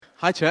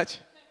Hi, church.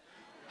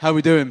 How are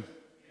we doing?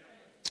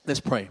 Let's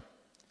pray.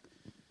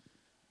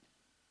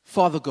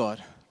 Father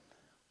God,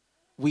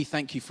 we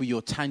thank you for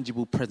your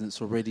tangible presence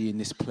already in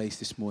this place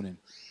this morning.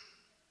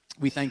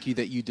 We thank you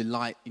that you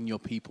delight in your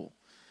people.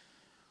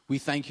 We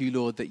thank you,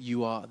 Lord, that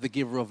you are the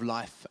giver of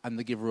life and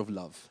the giver of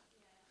love.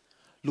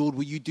 Lord,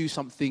 will you do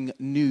something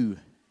new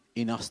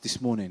in us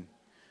this morning?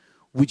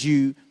 Would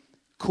you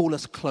call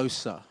us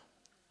closer?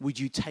 Would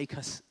you take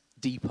us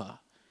deeper?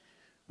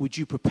 Would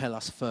you propel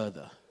us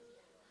further?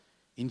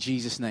 In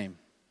Jesus' name,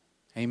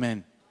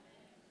 amen.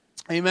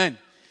 Amen.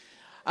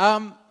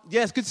 Yeah,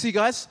 it's good to see you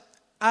guys.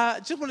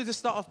 Just wanted to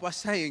start off by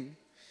saying,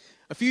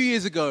 a few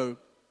years ago,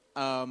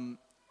 I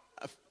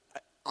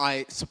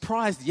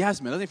surprised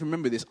Yasmin. I don't know if you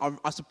remember this.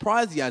 I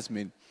surprised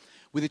Yasmin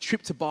with a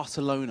trip to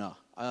Barcelona.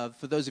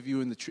 For those of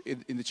you in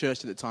the church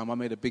at the time, I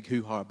made a big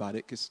hoo-ha about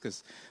it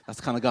because that's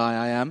the kind of guy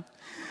I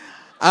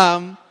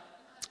am.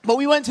 But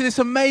we went to this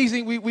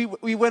amazing. We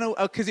went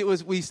because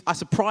I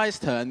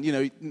surprised her, and you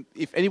know,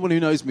 if anyone who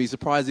knows me,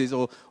 surprises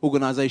or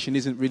organization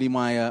isn't really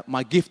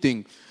my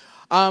gifting.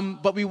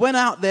 But we went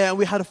out there and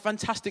we had a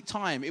fantastic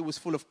time. It was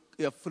full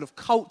of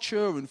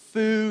culture and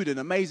food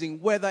and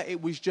amazing weather.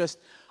 It was just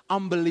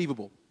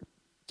unbelievable.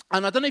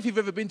 And I don't know if you've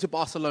ever been to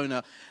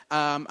Barcelona,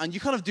 and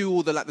you kind of do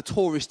all the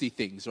touristy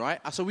things,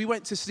 right? So we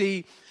went to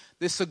see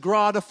the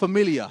Sagrada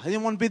Familia.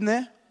 Anyone been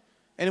there?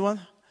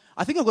 Anyone?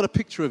 I think I've got a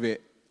picture of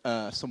it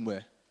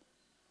somewhere.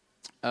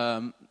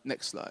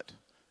 Next slide.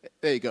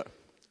 There you go.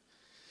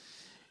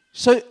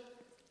 So,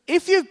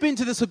 if you've been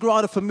to the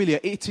Sagrada Familia,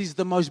 it is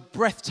the most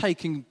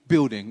breathtaking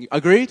building.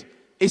 Agreed?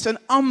 It's an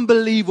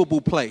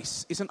unbelievable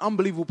place. It's an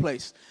unbelievable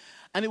place.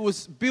 And it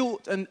was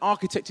built and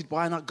architected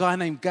by a guy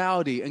named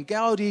Gaudi. And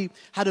Gaudi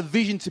had a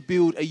vision to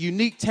build a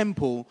unique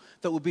temple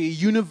that would be a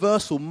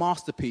universal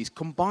masterpiece,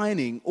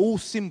 combining all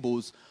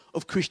symbols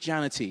of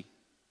Christianity.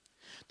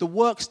 The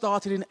work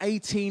started in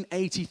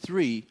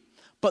 1883,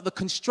 but the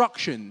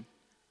construction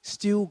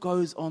still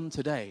goes on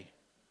today.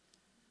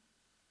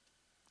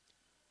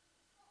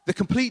 The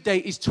complete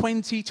date is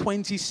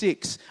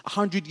 2026,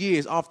 100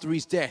 years after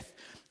his death.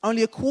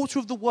 Only a quarter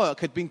of the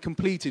work had been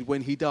completed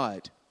when he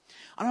died.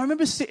 And I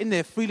remember sitting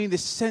there feeling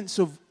this sense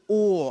of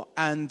awe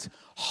and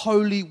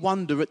holy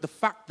wonder at the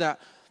fact that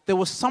there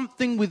was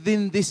something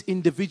within this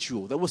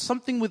individual, there was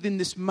something within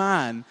this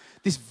man,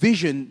 this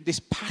vision, this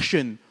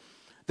passion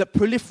that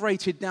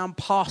proliferated down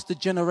past the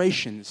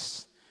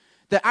generations.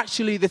 That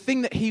actually the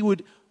thing that he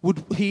would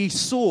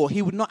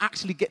not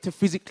actually get to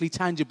physically,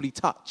 tangibly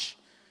touch.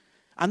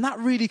 And that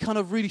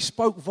really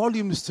spoke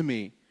volumes to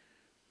me.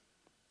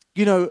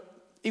 You know,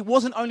 it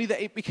wasn't only that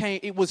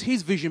it was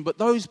his vision, but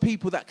those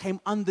people that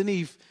came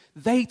underneath,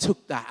 they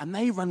took that and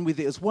they ran with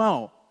it as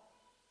well.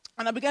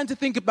 And I began to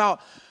think about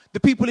the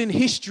people in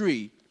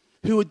history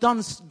who had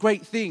done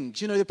great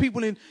things. You know, the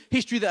people in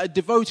history that had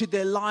devoted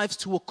their lives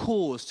to a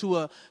cause,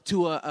 to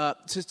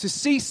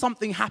see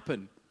something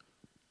happen.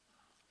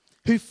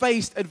 Who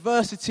faced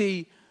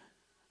adversity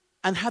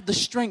and had the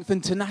strength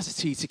and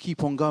tenacity to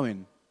keep on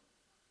going.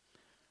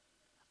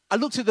 I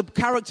looked at the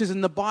characters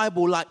in the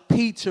Bible like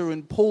Peter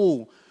and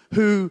Paul,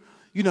 who,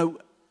 you know,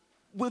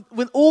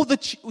 when all the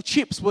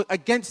chips were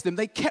against them,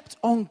 they kept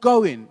on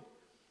going.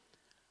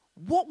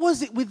 What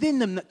was it within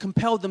them that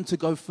compelled them to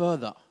go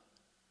further?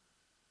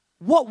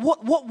 What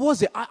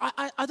was it?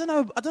 I don't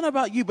know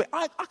about you, but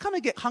I kind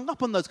of get hung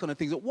up on those kind of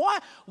things.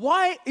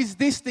 Why is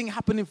this thing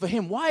happening for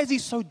him? Why is he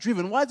so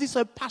driven? Why is he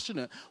so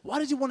passionate? Why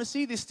does he want to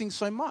see this thing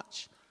so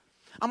much?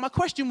 And my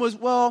question was,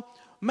 well,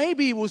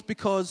 maybe it was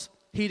because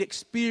he'd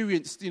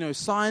experienced, you know,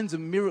 signs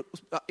and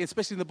miracles,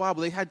 especially in the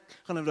Bible. They had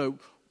kind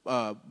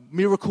of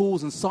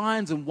miracles and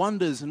signs and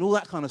wonders and all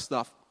that kind of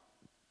stuff.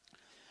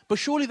 But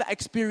surely that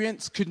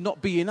experience could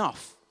not be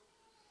enough.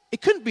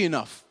 It couldn't be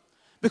enough.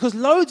 Because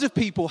loads of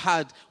people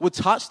were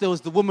touched. There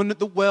was the woman at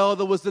the well.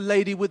 There was the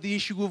lady with the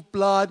issue of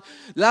blood.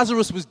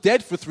 Lazarus was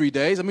dead for 3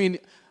 days. I mean,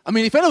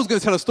 if anyone's going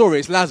to tell a story,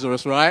 it's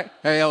Lazarus, right?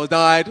 Hey, I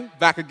died,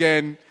 back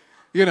again.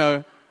 You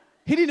know,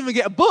 he didn't even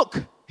get a book.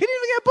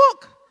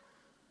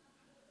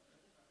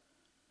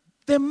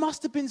 There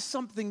must have been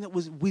something that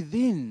was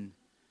within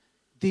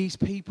these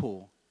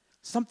people.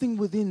 Something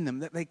within them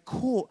that they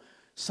caught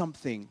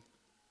something.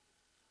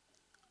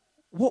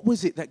 What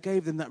was it that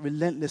gave them that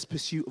relentless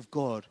pursuit of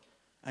God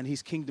and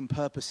his kingdom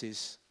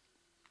purposes?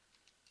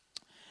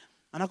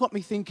 And it got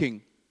me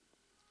thinking,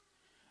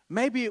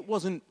 maybe it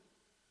wasn't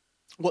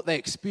what they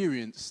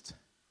experienced,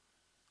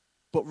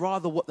 but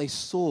rather what they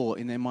saw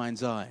in their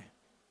mind's eye.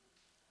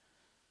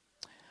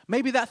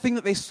 Maybe that thing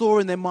that they saw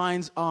in their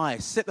mind's eye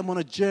set them on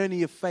a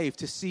journey of faith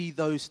to see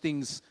those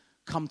things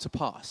come to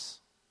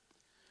pass,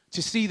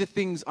 to see the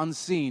things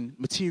unseen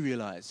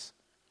materialize.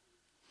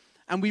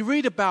 And we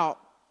read about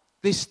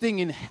this thing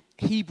in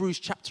Hebrews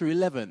chapter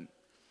 11,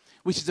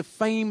 which is a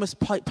famous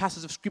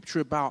passage of scripture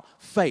about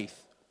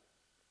faith.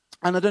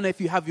 And I don't know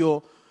if you have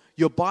your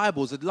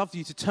Bibles. I'd love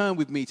you to turn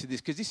with me to this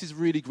because this is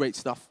really great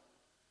stuff.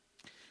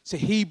 So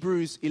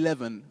Hebrews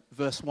 11,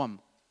 verse 1.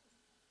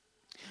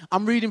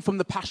 I'm reading from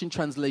the Passion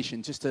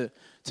Translation just to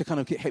kind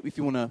of get, if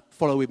you want to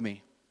follow with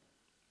me.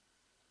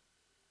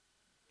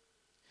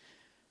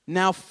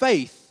 Now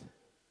faith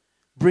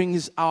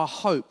brings our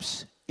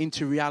hopes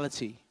into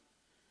reality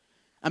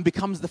and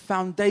becomes the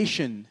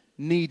foundation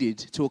needed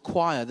to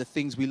acquire the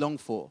things we long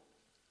for.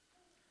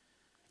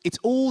 It's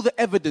all the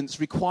evidence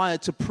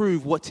required to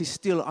prove what is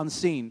still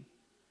unseen.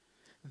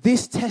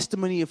 This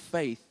testimony of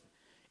faith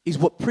is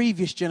what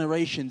previous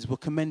generations were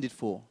commended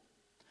for.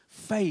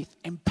 Faith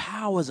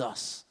empowers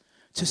us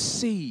to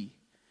see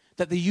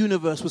that the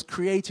universe was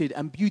created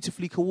and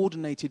beautifully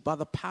coordinated by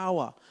the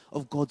power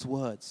of God's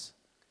words.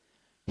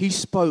 He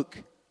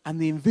spoke, and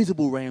the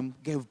invisible realm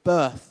gave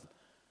birth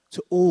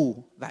to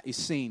all that is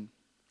seen.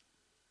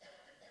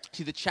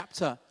 See, the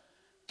chapter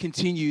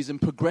continues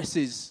and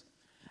progresses,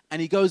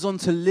 and he goes on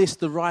to list,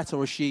 the writer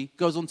or she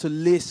goes on to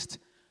list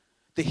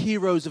the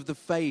heroes of the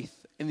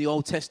faith in the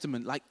Old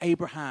Testament, like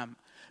Abraham,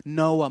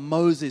 Noah,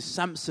 Moses,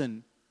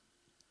 Samson.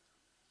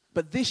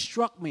 But this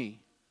struck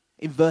me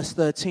in verse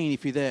 13,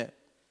 if you're there.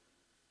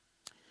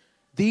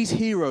 These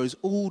heroes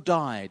all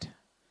died,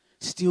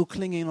 still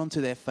clinging onto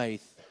their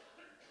faith,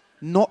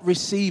 not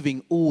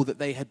receiving all that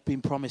they had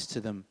been promised to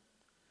them.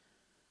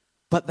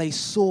 But they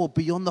saw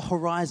beyond the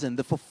horizon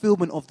the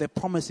fulfillment of their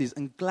promises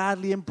and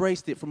gladly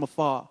embraced it from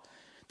afar.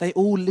 They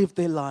all lived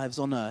their lives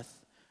on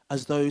earth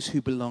as those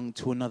who belonged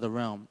to another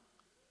realm.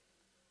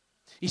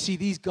 You see,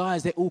 these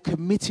guys, they all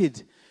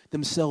committed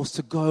themselves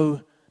to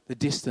go the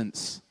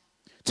distance,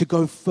 to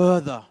go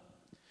further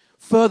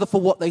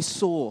for what they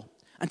saw,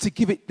 and to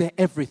give it their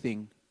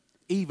everything,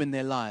 even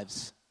their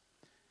lives.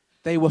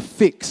 They were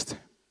fixed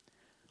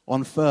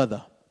on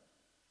further.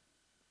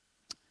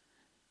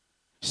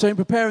 So in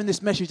preparing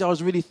this message, I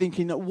was really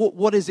thinking,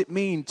 what does it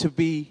mean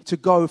to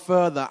go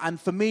further? And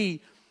for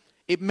me,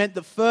 it meant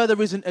that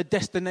further isn't a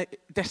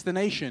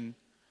destination,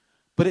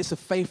 but it's a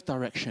faith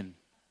direction.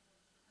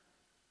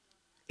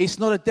 It's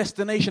not a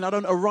destination. I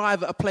don't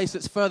arrive at a place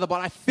that's further,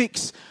 but I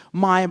fix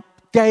my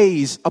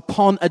gaze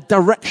upon a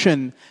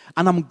direction,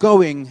 and I'm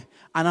going,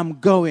 and I'm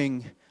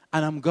going,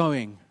 and I'm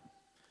going.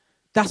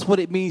 That's what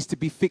it means to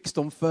be fixed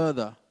on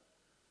further.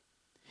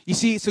 You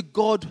see, it's a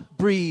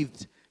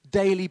God-breathed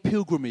daily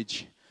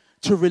pilgrimage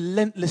to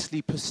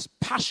relentlessly,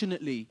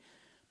 passionately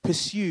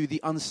pursue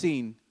the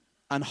unseen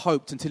and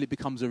hoped until it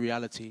becomes a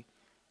reality.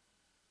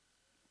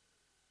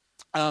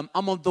 I'm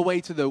on the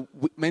way to the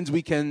men's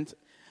weekend.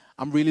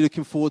 I'm really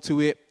looking forward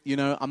to it. You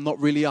know, I'm not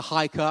really a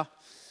hiker.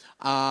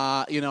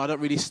 I don't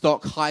really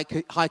stock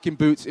hiking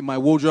boots in my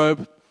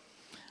wardrobe.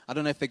 I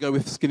don't know if they go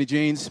with skinny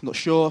jeans. I'm not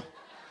sure.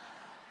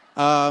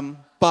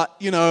 But,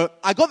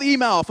 I got the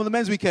email from the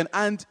men's weekend,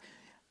 and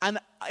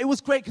it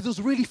was great because it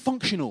was really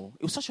functional.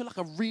 It was such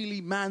a really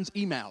man's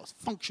email. It's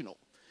functional.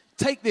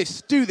 Take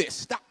this, do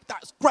this.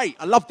 That's great.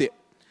 I loved it.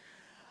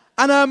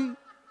 And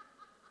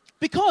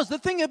because the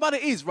thing about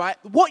it is, right,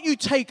 what you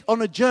take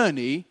on a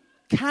journey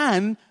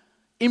can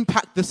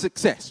impact the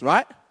success,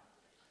 right?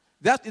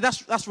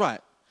 That's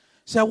right.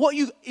 So what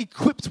you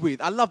equipped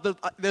with, I love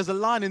there's a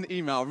line in the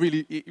email,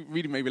 it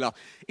really made me laugh.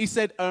 He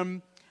said,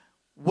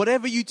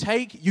 whatever you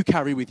take, you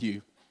carry with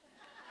you.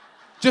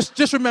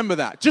 Just remember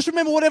that. Just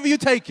remember whatever you're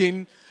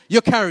taking,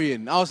 you're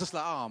carrying. I was just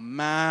like, oh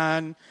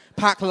man,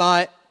 pack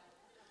light.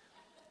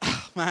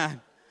 Oh,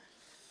 man.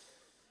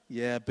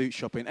 Yeah, boot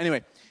shopping.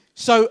 Anyway,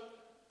 so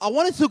I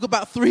want to talk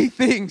about three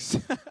things.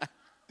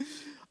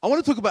 I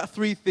want to talk about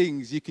three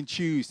things you can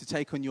choose to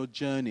take on your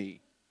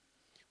journey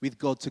with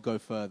God to go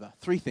further.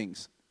 Three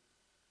things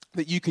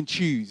that you can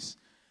choose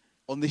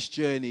on this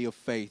journey of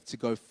faith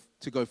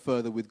to go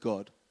further with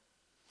God.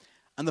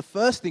 And the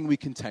first thing we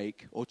can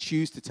take or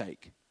choose to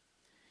take,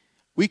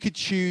 we could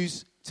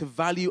choose to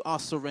value our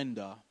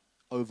surrender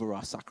over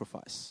our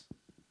sacrifice.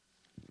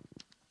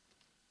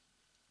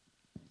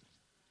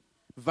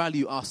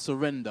 Value our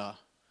surrender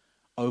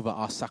over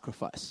our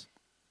sacrifice.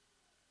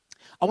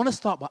 I want to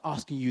start by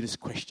asking you this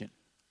question.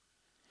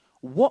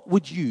 What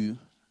would you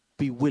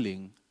be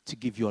willing to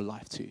give your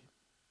life to?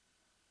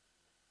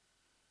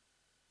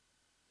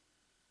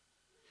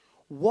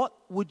 What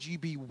would you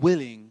be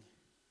willing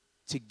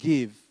to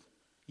give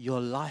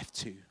your life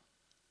to?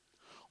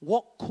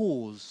 What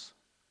cause,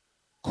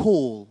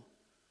 call,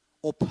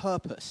 or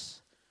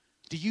purpose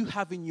do you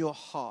have in your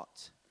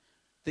heart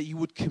that you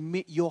would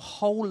commit your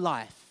whole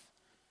life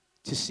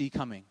to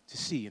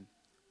seeing?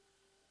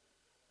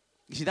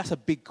 You see, that's a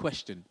big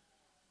question.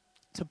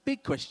 It's a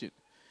big question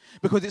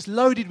because it's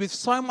loaded with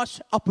so much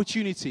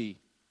opportunity,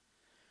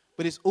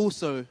 but it's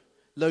also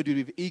loaded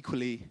with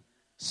equally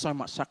so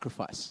much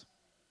sacrifice.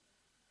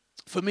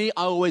 For me,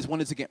 I always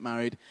wanted to get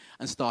married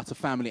and start a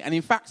family. And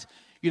in fact,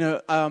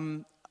 I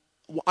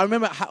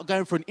remember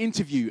going for an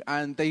interview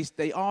and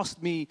they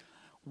asked me,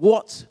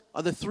 what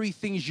are the three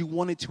things you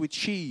wanted to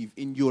achieve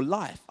in your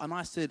life? And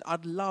I said,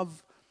 I'd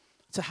love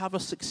to have a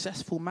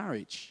successful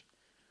marriage.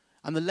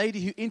 And the lady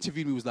who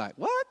interviewed me was like,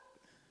 what?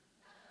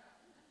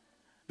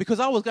 Because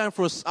I was going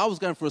for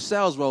a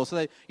sales role.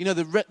 So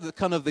the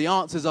kind of the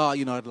answers are,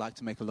 I'd like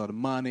to make a lot of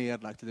money.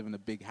 I'd like to live in a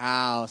big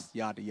house,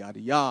 yada, yada,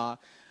 yada.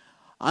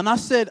 And I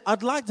said,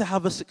 I'd like to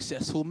have a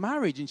successful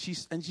marriage. And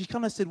she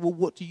kind of said, well,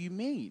 what do you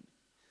mean?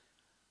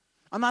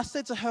 And I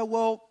said to her,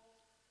 well,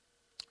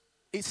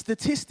 it's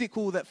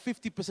statistical that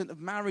 50% of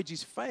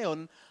marriages fail,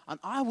 and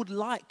I would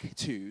like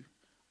to,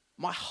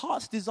 my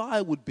heart's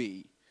desire would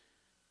be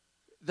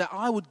that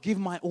I would give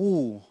my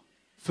all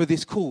for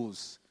this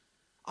cause.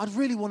 I'd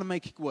really want to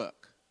make it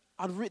work.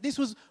 This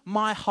was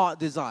my heart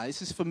desire.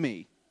 This is for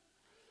me.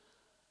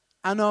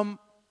 And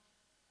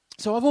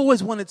so I've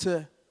always wanted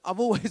to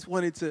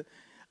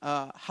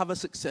have a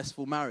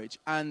successful marriage.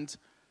 And,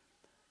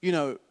 you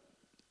know,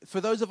 for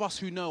those of us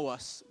who know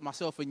us,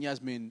 myself and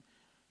Yasmin,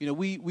 you know,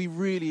 we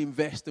really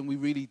invest and we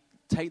really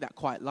take that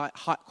quite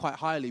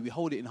highly. We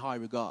hold it in high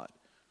regard.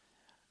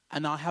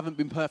 And I haven't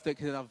been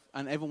perfect,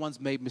 and everyone's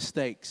made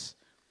mistakes.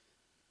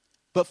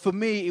 But for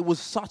me, it was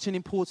such an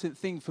important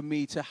thing for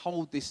me to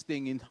hold this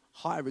thing in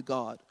high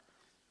regard.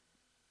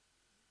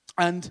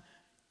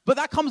 But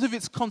that comes with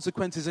its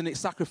consequences and its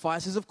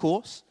sacrifices, of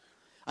course.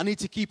 I need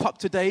to keep up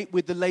to date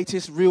with the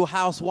latest Real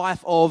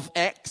Housewife of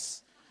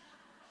X.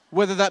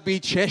 Whether that be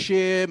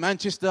Cheshire,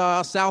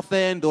 Manchester,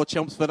 Southend, or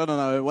Chelmsford, I don't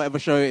know, whatever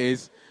show it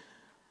is.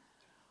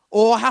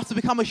 Or I have to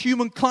become a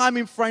human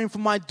climbing frame for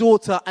my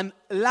daughter and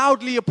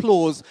loudly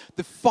applause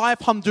the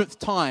 500th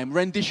time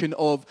rendition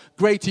of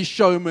Greatest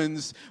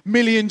Showman's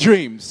Million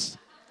Dreams.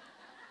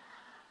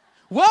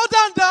 Well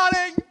done,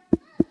 darling!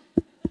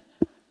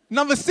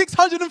 Number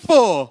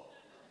 604.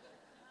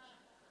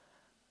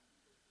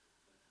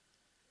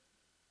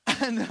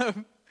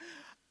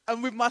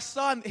 And with my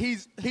son,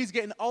 he's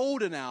getting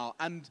older now,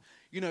 and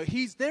you know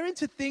they're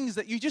into things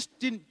that you just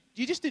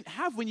didn't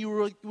have when you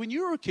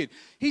were a kid.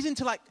 He's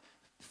into like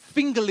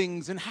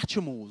fingerlings and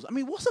hatchimals. I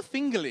mean, what's a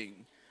fingerling?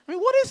 I mean,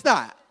 what is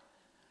that?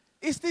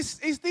 It's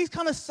these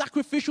kind of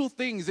sacrificial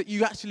things that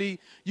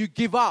you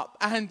give up.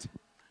 And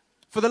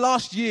for the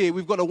last year,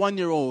 we've got a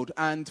 1-year-old,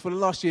 and for the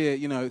last year,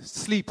 you know,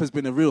 sleep has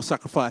been a real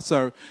sacrifice.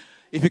 So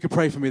if you could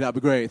pray for me, that'd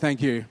be great.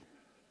 Thank you.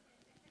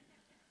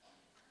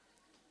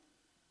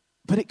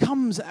 But it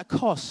comes at a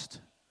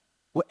cost.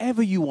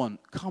 Whatever you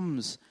want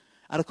comes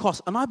at a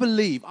cost. And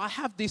I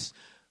have this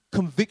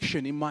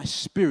conviction in my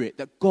spirit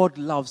that God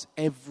loves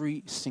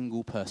every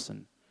single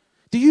person.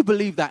 Do you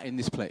believe that in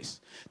this place?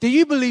 Do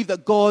you believe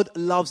that God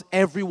loves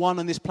everyone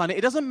on this planet?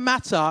 It doesn't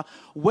matter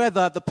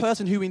whether the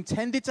person who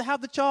intended to have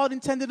the child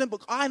intended them,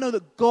 but I know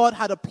that God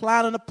had a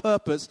plan and a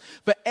purpose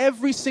for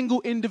every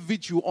single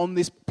individual on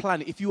this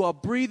planet. If you are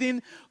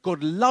breathing,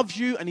 God loves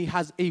you and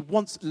He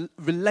wants a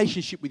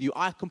relationship with you.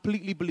 I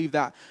completely believe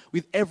that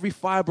with every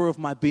fiber of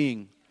my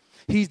being.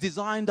 He's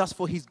designed us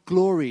for His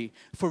glory,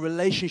 for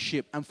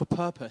relationship, and for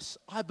purpose.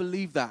 I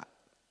believe that.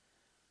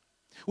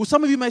 Well,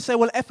 some of you may say,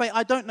 well, F.A.,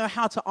 I don't know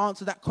how to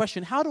answer that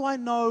question. How do I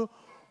know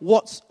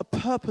what's a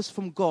purpose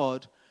from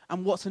God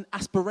and what's an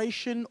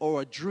aspiration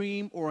or a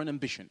dream or an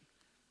ambition?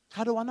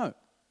 How do I know?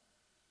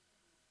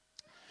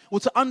 Well,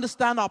 to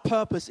understand our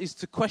purpose is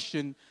a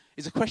question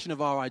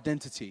of our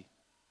identity.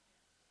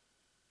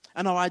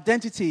 And our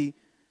identity,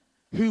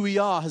 who we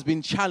are, has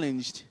been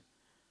challenged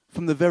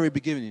from the very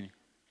beginning.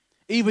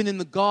 Even in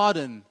the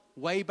garden,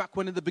 way back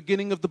when in the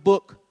beginning of the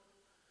book,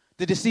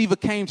 the deceiver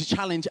came to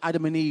challenge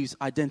Adam and Eve's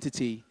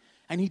identity,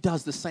 and he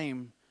does the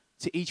same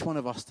to each one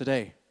of us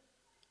today.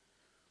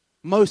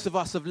 Most of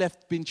us have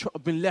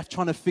been left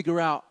trying to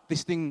figure out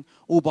this thing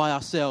all by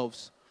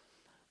ourselves.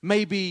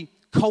 Maybe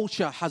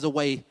culture has a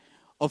way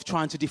of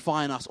trying to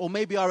define us, or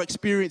maybe our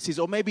experiences,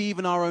 or maybe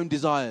even our own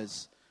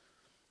desires.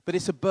 But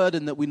it's a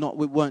burden that we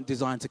weren't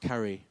designed to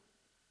carry.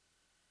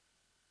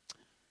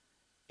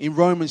 In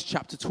Romans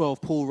chapter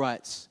 12, Paul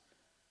writes,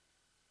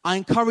 I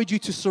encourage you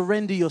to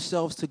surrender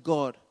yourselves to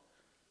God,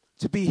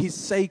 to be His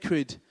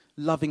sacred,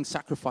 loving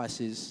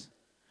sacrifices,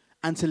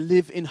 and to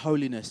live in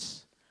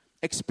holiness,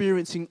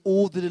 experiencing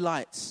all that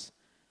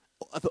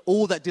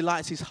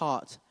delights His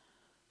heart,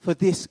 for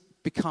this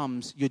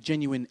becomes your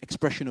genuine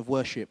expression of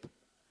worship.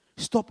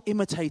 Stop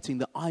imitating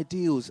the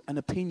ideals and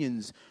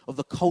opinions of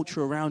the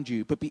culture around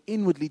you, but be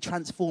inwardly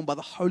transformed by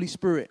the Holy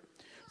Spirit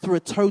through a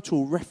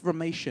total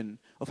reformation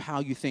of how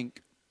you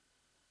think.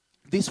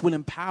 This will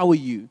empower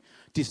you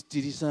to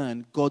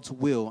discern God's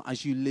will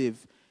as you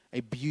live a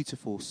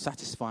beautiful,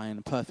 satisfying,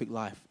 and perfect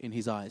life in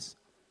His eyes.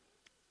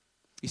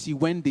 You see,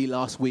 Wendy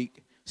last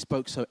week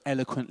spoke so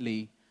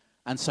eloquently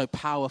and so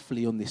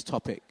powerfully on this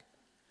topic.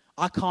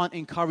 I can't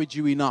encourage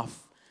you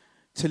enough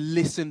to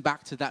listen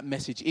back to that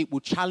message. It will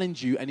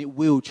challenge you and it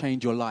will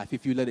change your life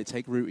if you let it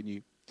take root in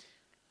you.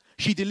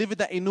 She delivered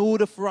that in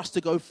order for us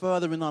to go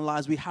further in our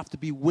lives, we have to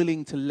be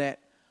willing to let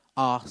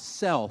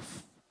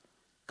ourself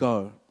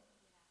go.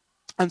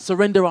 And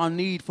surrender our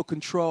need for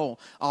control,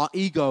 our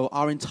ego,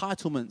 our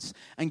entitlements,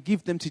 and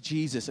give them to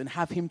Jesus and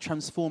have Him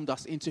transformed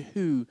us into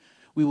who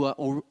we were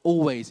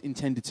always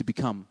intended to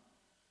become.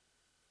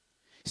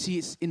 See,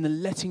 it's in the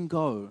letting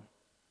go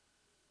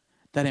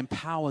that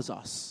empowers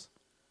us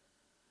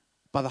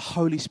by the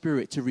Holy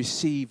Spirit to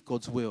receive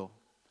God's will,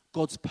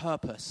 God's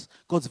purpose,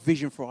 God's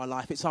vision for our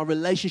life. It's our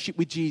relationship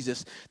with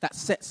Jesus that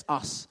sets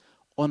us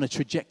on a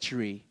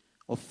trajectory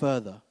of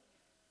further.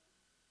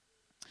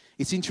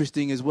 It's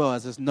interesting as well,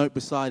 as there's a note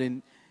beside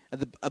at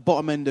the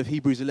bottom end of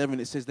Hebrews 11,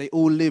 it says they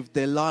all lived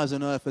their lives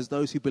on earth as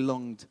those who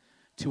belonged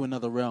to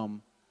another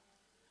realm.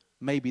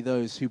 maybe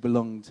those who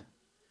belonged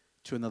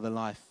to another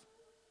life.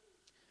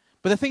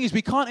 But the thing is,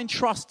 we can't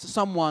entrust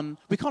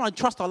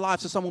our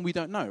lives to someone we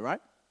don't know,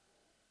 right?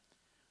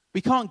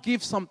 We can't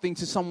give something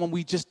to someone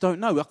we just don't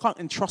know. I can't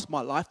entrust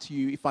my life to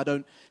you if I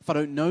don't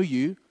know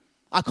you.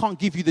 I can't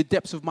give you the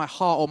depths of my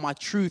heart or my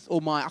truth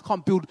I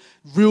can't build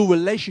real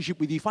relationship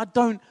with you if I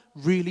don't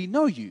really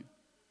know you.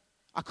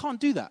 I can't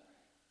do that.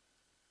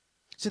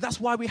 So that's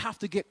why we have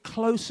to get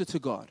closer to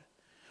God.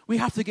 We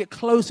have to get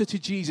closer to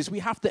Jesus. We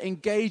have to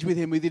engage with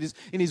him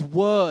in his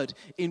word,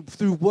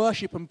 through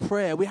worship and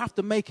prayer. We have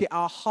to make it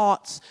our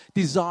heart's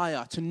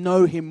desire to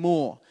know him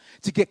more,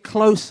 to get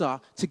closer,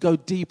 to go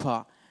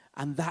deeper.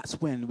 And that's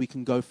when we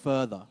can go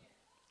further.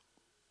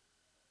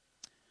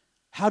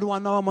 How do I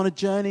know I'm on a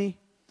journey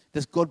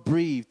that's God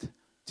breathed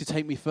to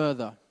take me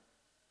further?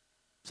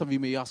 Some of you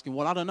may be asking,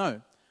 well, I don't know.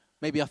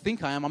 Maybe I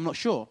think I am, I'm not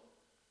sure.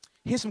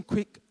 Here's some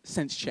quick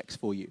sense checks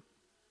for you.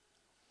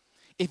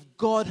 If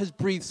God has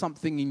breathed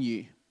something in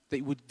you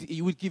that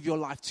you would give your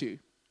life to,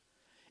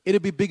 it'll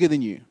be bigger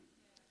than you.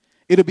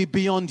 It'll be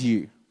beyond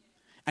you.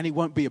 And it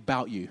won't be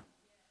about you.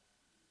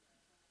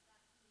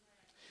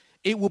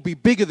 It will be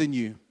bigger than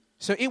you.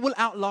 So it will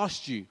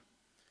outlast you.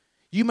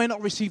 You may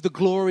not receive the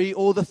glory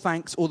or the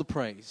thanks or the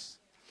praise.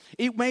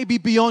 It may be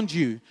beyond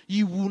you.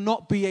 You will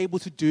not be able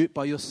to do it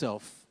by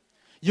yourself.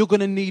 You're going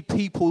to need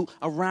people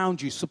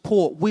around you,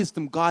 support,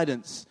 wisdom,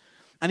 guidance.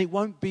 And it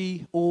won't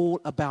be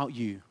all about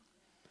you.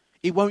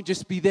 It won't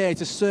just be there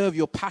to serve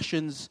your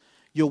passions,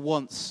 your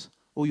wants,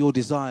 or your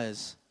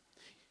desires.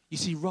 You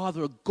see,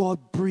 rather a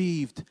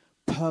God-breathed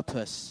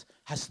purpose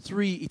has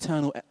 3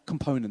 eternal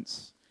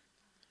components.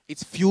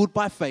 It's fueled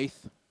by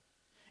faith,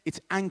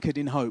 it's anchored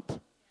in hope,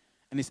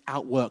 and it's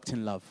outworked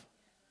in love.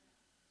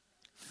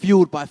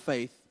 Fueled by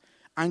faith,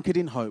 anchored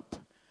in hope,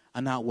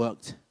 and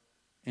outworked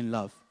in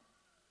love.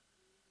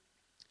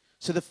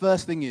 So the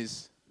first thing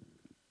is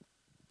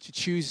to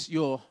choose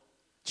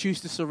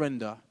to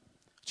surrender.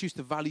 Choose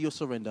to value your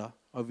surrender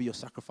over your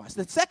sacrifice.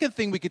 The second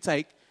thing we could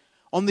take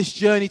on this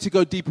journey to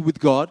go deeper with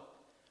God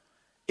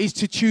is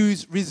to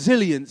choose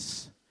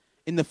resilience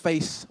in the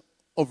face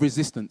of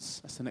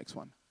resistance. That's the next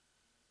one.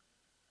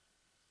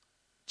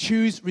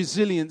 Choose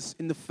resilience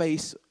in the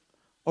face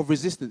of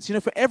resistance. You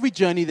know, for every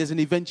journey, there's an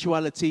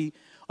eventuality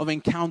of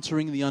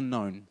encountering the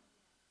unknown,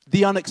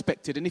 the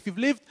unexpected. And if you've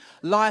lived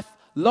life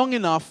long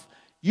enough,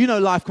 you know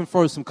life can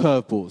throw some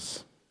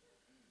curveballs.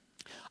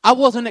 I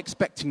wasn't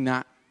expecting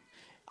that.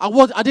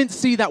 I didn't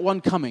see that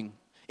one coming.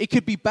 It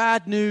could be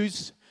bad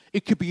news.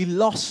 It could be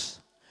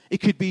loss. It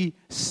could be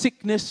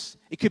sickness.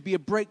 It could be a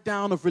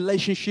breakdown of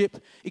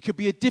relationship. It could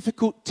be a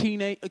difficult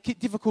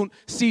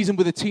season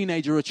with a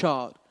teenager or a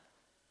child.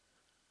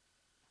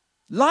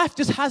 Life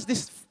just has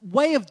this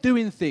way of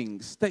doing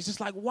things that's just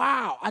like,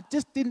 wow, I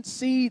just didn't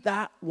see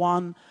that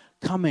one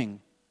coming.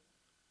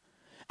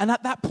 And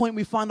at that point,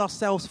 we find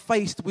ourselves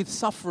faced with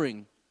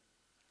suffering,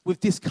 with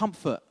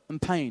discomfort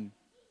and pain.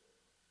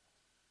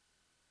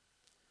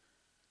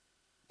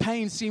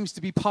 Pain seems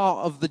to be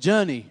part of the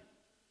journey.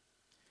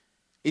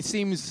 It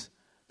seems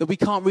that we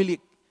can't really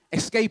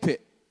escape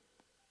it.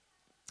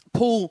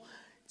 Paul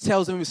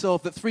tells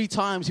himself that 3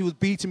 times he was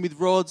beaten with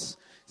rods.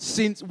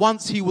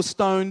 Once he was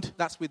stoned.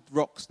 That's with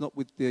rocks, not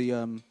with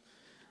the...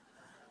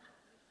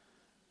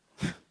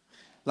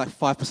 like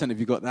 5% of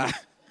you got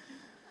that.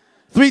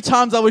 3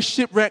 times I was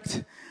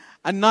shipwrecked.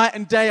 And night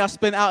and day I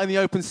spent out in the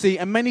open sea.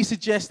 And many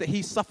suggest that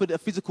he suffered a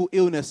physical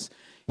illness.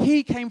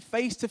 He came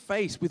face to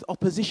face with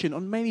opposition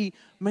on many,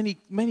 many,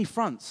 many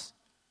fronts.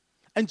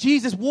 And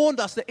Jesus warned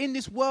us that in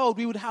this world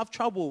we would have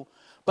trouble.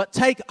 But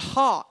take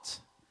heart,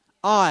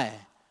 I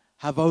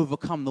have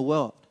overcome the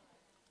world.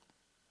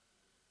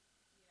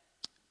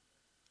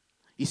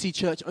 You see,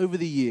 church, over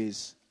the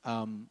years,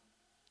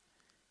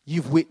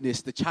 you've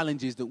witnessed the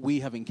challenges that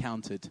we have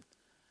encountered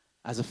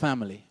as a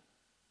family,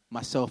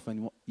 myself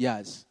and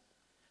Yaz.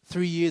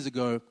 3 years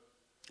ago,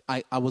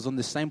 I was on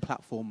the same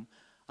platform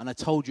and I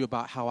told you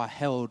about how I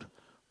held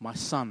my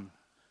son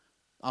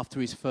after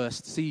his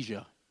first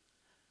seizure.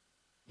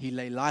 He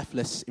lay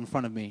lifeless in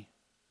front of me.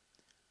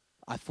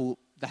 I thought,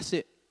 that's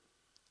it.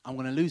 I'm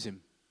going to lose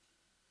him.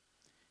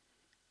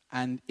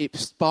 And it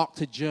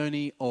sparked a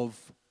journey of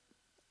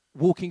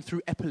walking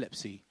through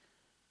epilepsy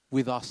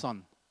with our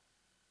son.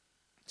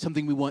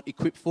 Something we weren't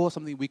equipped for,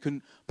 something we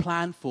couldn't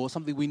plan for,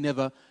 something we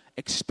never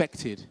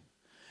expected.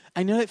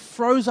 And you know, it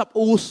throws up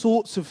all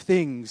sorts of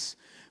things.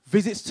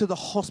 Visits to the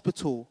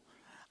hospital.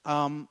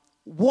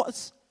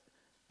 What's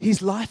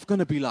his life going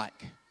to be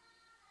like?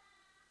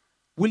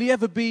 Will he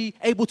ever be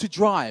able to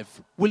drive?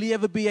 Will he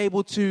ever be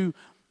able to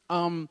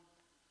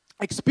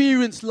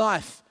experience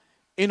life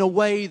in a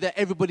way that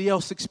everybody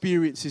else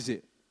experiences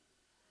it?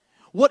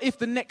 What if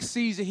the next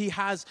seizure he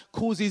has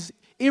causes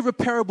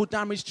irreparable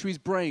damage to his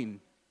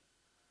brain?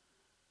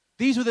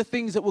 These were the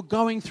things that were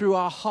going through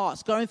our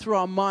hearts, going through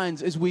our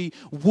minds as we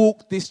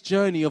walked this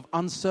journey of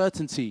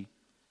uncertainty.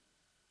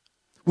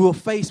 We were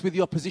faced with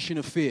the opposition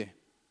of fear.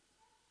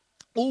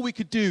 All we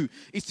could do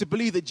is to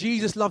believe that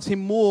Jesus loves him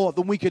more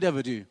than we could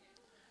ever do.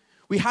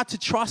 We had to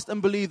trust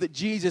and believe that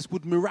Jesus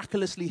would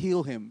miraculously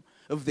heal him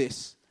of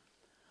this.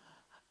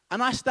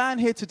 And I stand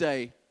here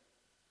today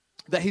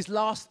that his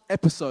last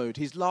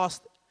epilepsy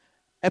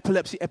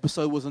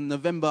episode was in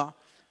November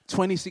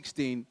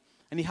 2016,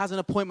 and he has an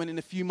appointment in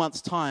a few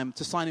months' time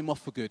to sign him off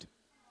for good.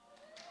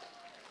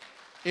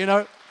 You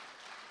know?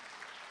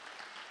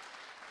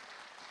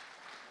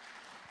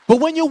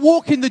 But when you're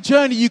walking the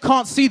journey, you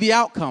can't see the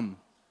outcome.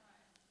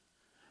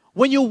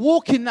 When you're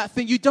walking that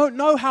thing, you don't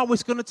know how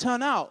it's going to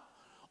turn out.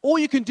 All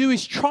you can do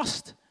is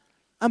trust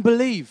and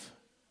believe.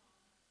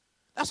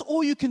 That's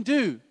all you can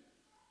do.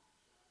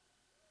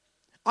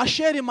 I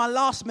shared in my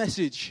last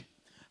message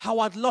how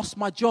I'd lost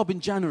my job in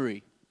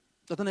January.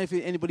 I don't know if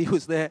anybody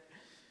was there.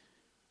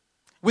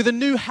 With a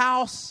new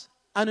house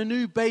and a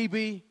new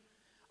baby,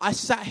 I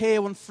sat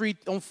here on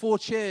 4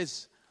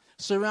 chairs,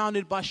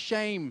 surrounded by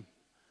shame,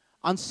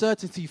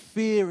 uncertainty,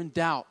 fear, and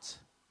doubt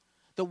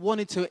that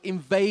wanted to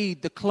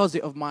invade the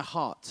closet of my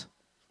heart.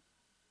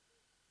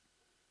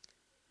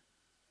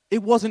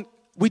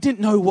 We didn't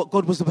know what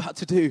God was about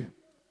to do.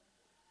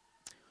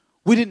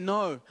 We didn't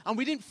know. And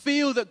we didn't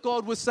feel that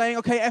God was saying,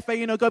 okay,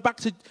 F.A., go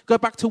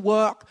back to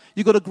work.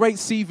 You've got a great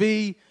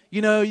CV.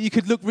 You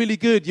could look really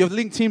good. Your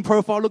LinkedIn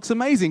profile looks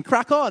amazing.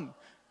 Crack on.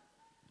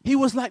 He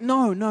was like,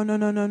 no.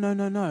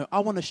 I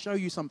want to show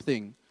you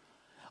something.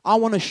 I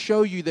want to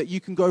show you that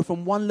you can go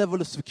from one level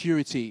of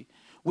security,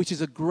 which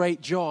is a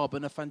great job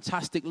and a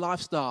fantastic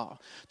lifestyle,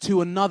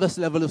 to another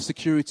level of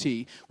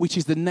security, which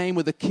is the name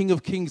of the King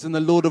of Kings and the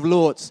Lord of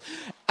Lords.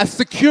 A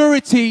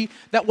security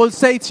that will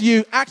say to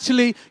you,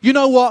 actually, you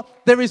know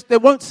what? They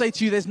won't say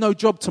to you, there's no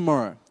job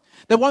tomorrow.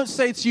 They won't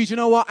say to you, you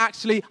know what?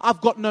 Actually, I've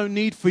got no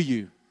need for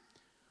you.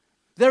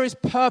 There is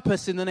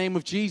purpose in the name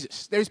of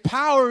Jesus. There is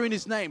power in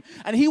his name.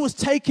 And he was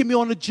taking me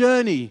on a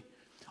journey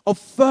of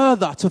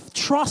further, to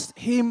trust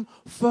him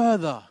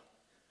further.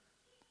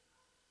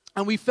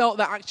 And we felt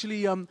that actually,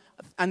 you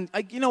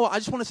know what, I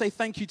just want to say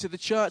thank you to the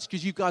church,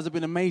 because you guys have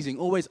been amazing,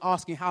 always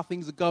asking how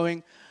things are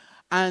going.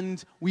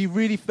 And we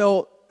really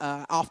felt,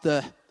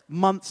 after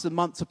months and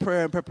months of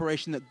prayer and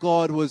preparation, that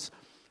God was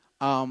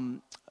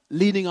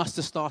leading us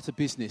to start a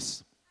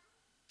business.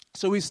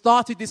 So we've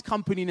started this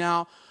company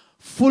now,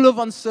 full of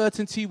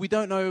uncertainty. We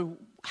don't know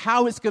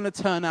how it's going to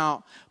turn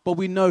out, but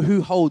we know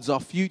who holds our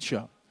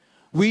future.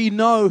 We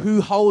know who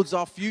holds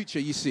our future,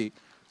 you see.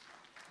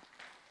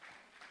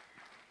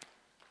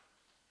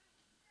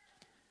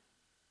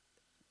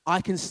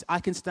 I can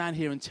stand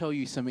here and tell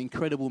you some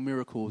incredible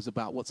miracles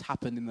about what's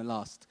happened in the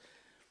last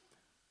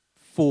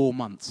 4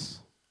 months.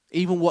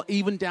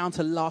 Even down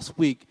to last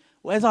week.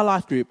 Where's our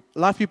life group?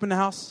 Life group in the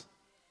house?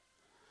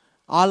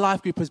 Our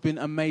life group has been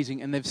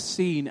amazing, and they've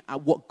seen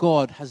what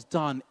God has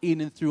done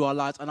in and through our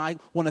lives. And I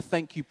want to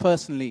thank you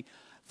personally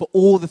for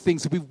all the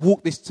things that we've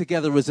walked this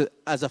together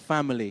as a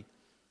family.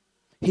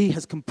 He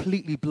has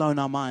completely blown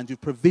our minds with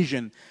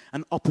provision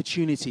and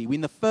opportunity.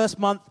 In the first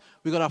month,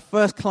 we got our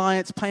first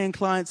clients, paying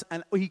clients,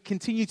 and he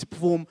continued to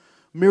perform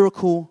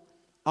miracle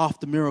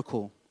after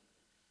miracle.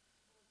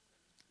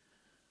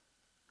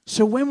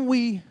 So when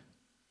we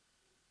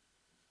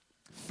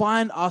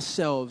find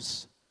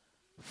ourselves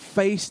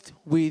faced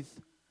with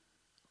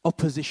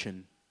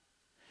opposition,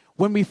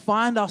 when we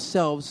find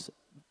ourselves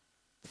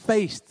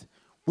faced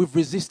with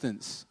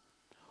resistance,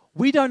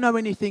 we don't know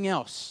anything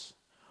else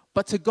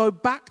but to go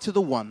back to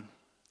the one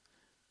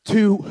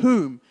to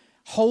whom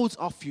holds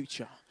our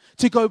future.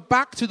 To go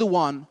back to the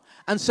one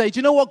and say, do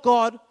you know what,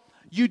 God?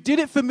 You did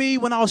it for me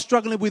when I was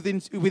struggling with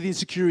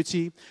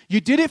insecurity.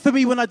 You did it for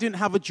me when I didn't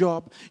have a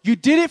job. You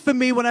did it for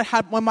me when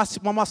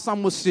my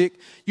son was sick.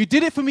 You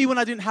did it for me when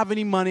I didn't have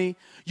any money.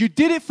 You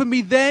did it for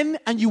me then,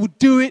 and you will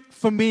do it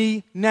for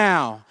me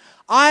now.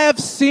 I have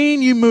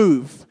seen you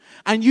move,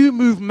 and you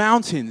move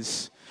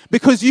mountains,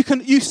 because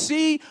you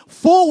see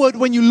forward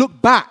when you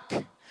look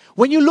back.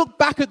 When you look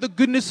back at the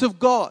goodness of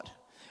God,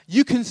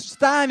 you can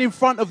stand in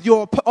front of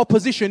your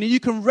opposition and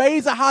you can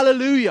raise a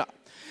hallelujah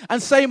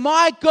and say,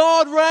 my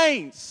God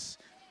reigns,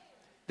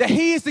 that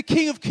he is the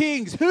King of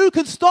Kings. Who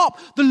can stop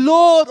the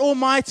Lord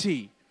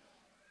Almighty?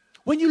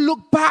 When you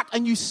look back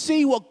and you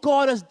see what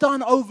God has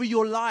done over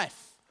your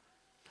life,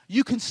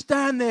 you can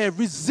stand there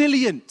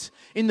resilient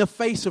in the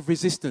face of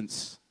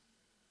resistance.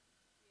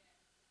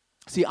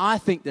 See, I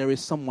think there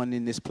is someone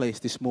in this place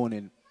this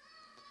morning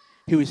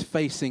who is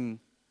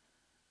facing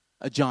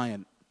a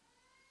giant.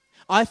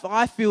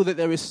 I feel that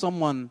there is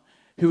someone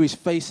who is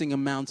facing a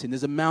mountain.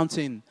 There's a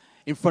mountain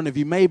in front of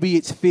you. Maybe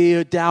it's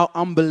fear, doubt,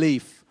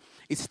 unbelief.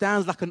 It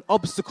stands like an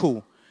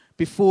obstacle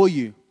before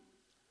you.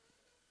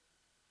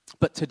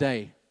 But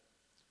today,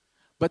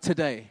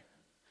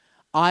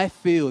 I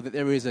feel that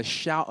there is a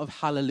shout of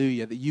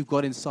hallelujah that you've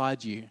got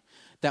inside you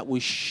that will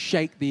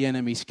shake the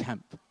enemy's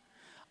camp.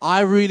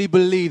 I really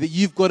believe that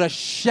you've got a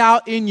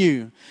shout in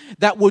you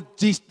that would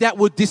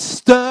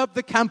disturb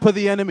the camp of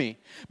the enemy.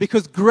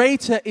 Because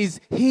greater is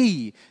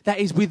he that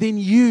is within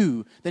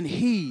you than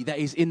he that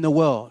is in the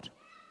world.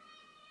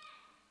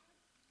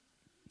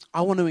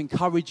 I want to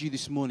encourage you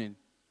this morning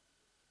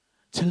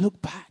to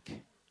look back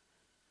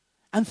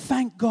and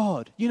thank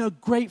God.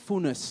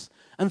 Gratefulness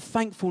and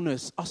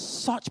thankfulness are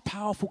such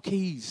powerful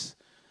keys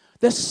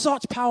There's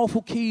such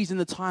powerful keys in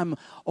the time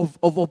of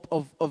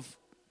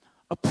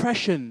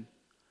oppression.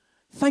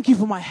 Thank you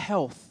for my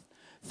health.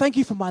 Thank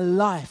you for my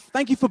life.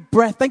 Thank you for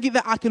breath. Thank you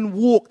that I can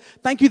walk.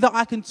 Thank you that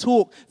I can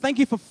talk. Thank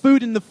you for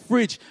food in the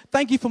fridge.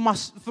 Thank you for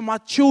my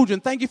children.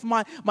 Thank you for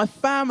my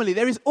family.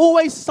 There is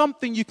always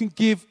something you can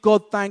give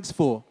God thanks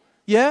for.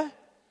 Yeah?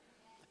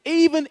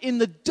 Even in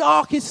the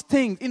darkest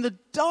things, in the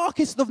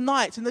darkest of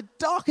nights, in the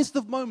darkest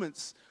of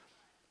moments,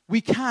 we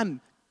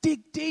can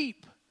dig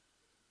deep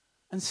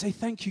and say,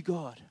 thank you,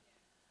 God.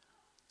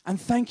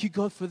 And thank you,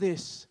 God, for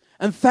this.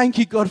 And thank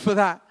you, God, for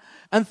that.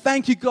 And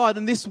thank you, God.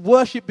 And this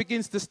worship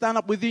begins to stand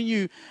up within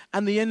you,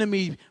 and the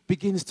enemy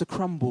begins to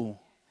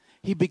crumble.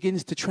 He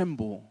begins to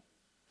tremble.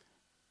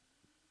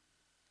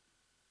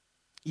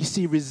 You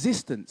see,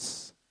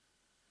 resistance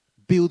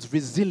builds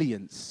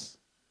resilience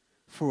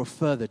for a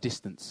further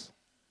distance.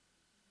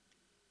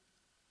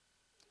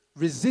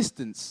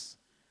 Resistance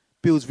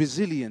builds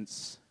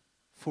resilience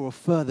for a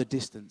further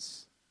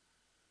distance.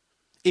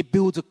 It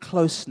builds a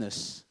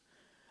closeness,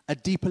 a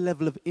deeper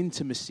level of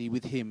intimacy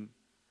with Him.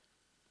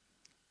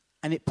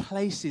 And it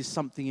places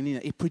something in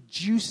us. It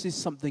produces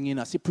something in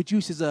us. It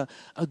produces a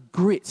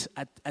grit,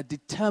 a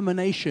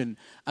determination,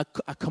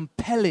 a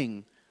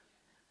compelling,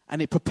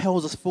 and it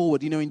propels us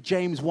forward. You know, in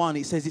James 1,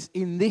 it says it's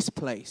in this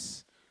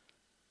place,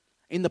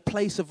 in the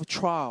place of a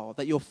trial,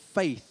 that your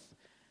faith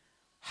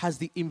has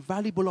the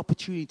invaluable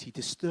opportunity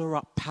to stir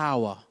up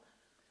power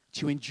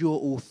to endure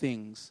all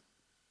things.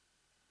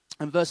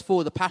 And verse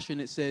 4, the Passion,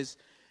 it says,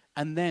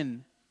 and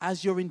then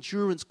as your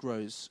endurance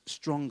grows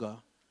stronger,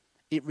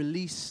 it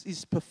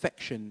releases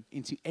perfection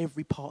into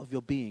every part of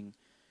your being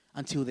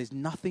until there's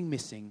nothing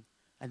missing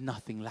and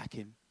nothing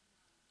lacking.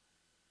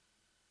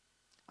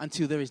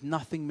 Until there is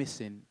nothing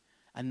missing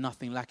and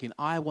nothing lacking.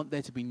 I want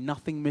there to be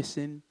nothing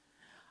missing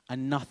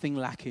and nothing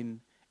lacking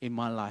in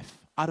my life.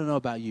 I don't know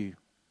about you.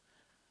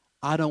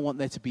 I don't want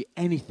there to be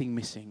anything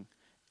missing,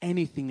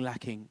 anything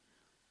lacking.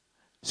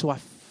 So I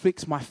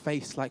fix my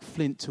face like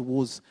flint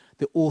towards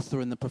the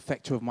author and the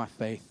perfecter of my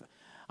faith.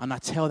 And I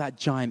tell that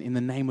giant, in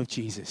the name of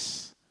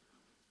Jesus.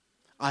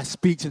 I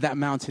speak to that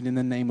mountain in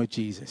the name of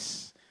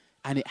Jesus.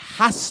 And it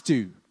has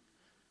to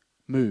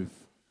move.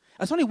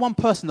 There's only one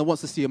person that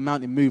wants to see a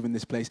mountain move in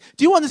this place.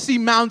 Do you want to see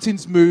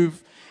mountains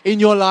move in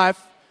your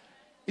life?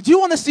 Do you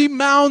want to see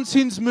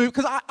mountains move?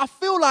 Because I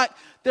feel like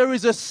there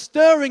is a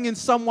stirring in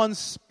someone's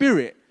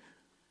spirit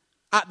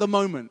at the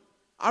moment.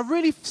 I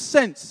really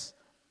sense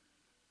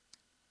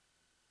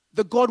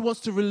that God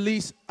wants to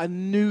release a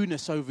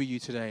newness over you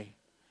today.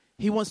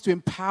 He wants to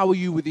empower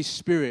you with His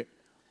Spirit.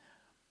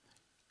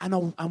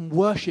 And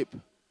worship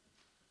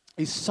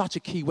is such a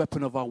key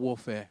weapon of our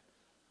warfare.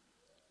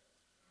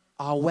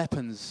 Our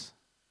weapons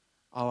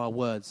are our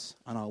words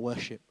and our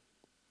worship.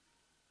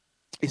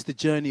 It's the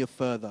journey of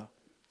further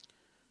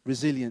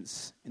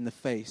resilience in the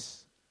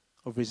face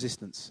of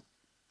resistance.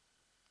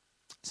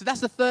 So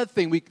that's the third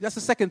thing. That's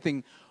the second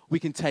thing we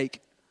can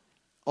take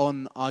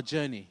on our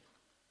journey.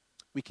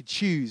 We could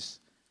choose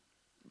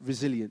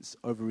resilience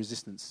over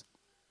resistance.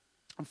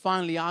 And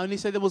finally, I only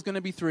said there was going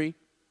to be 3.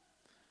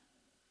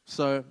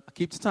 So I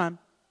keep to time.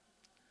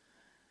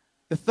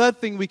 The third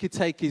thing we could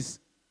take is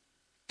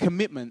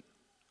commitment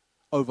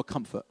over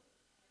comfort.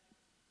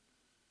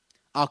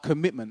 Our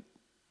commitment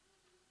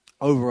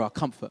over our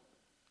comfort.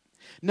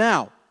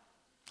 Now,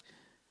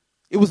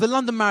 it was the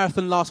London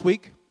Marathon last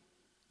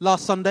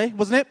Sunday,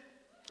 wasn't it?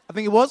 I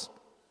think it was.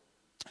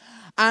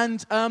 And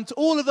to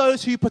all of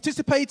those who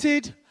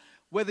participated,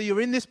 whether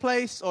you're in this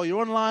place or you're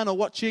online or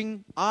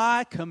watching,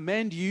 I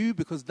commend you,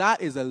 because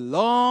that is a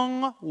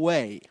long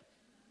way.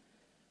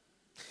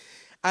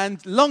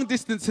 And long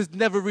distance has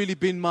never really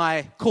been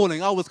my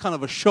calling. I was kind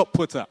of a shot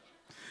putter.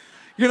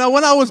 You know,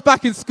 when I was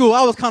back in school,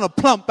 I was kind of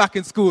plump back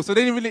in school. So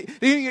they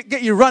didn't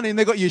get you running,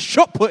 they got you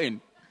shot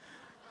putting.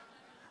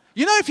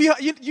 You know, if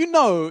you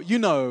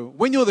know,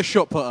 when you're the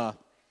shot putter,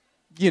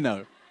 you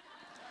know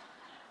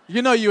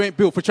you ain't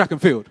built for track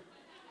and field.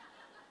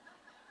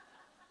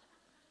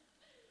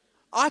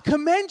 I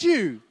commend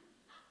you.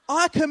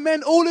 I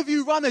commend all of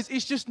you runners.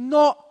 It's just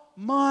not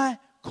my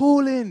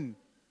calling.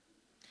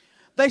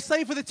 They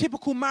say for the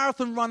typical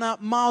marathon runner,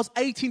 miles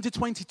 18 to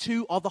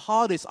 22 are the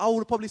hardest. I would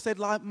have probably said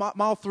like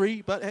mile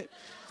 3, but hey.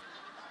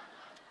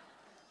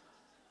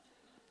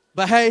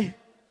 But hey,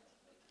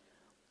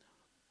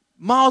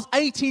 miles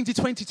 18 to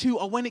 22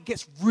 are when it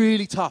gets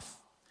really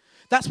tough.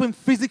 That's when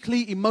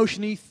physically,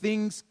 emotionally,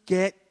 things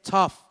get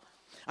tough.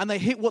 And they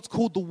hit what's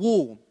called the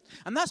wall.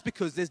 And that's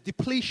because there's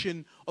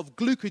depletion of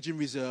glycogen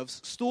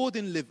reserves stored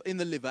in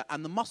the liver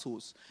and the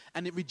muscles.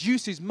 And it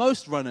reduces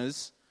most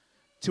runners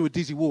to a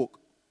dizzy walk.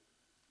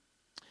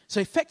 So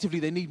effectively,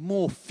 they need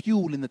more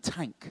fuel in the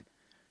tank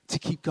to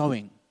keep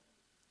going.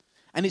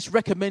 And it's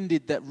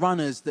recommended that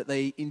runners, that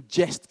they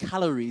ingest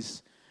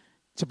calories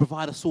to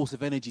provide a source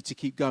of energy to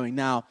keep going.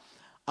 Now,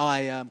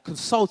 I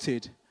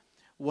consulted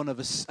one of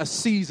a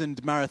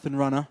seasoned marathon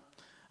runner,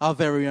 our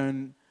very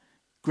own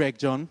Greg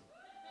John.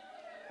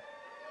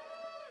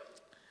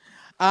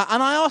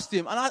 And I asked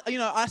him, and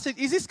I said,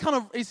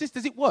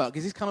 does it work?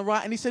 Is this kind of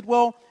right? And he said,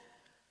 well,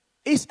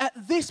 It's at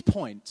this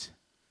point,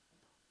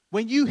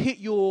 when you hit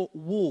your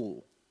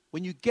wall,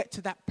 when you get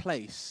to that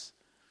place,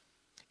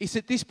 it's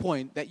at this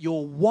point that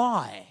your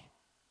why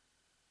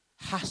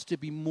has to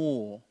be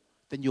more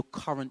than your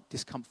current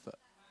discomfort.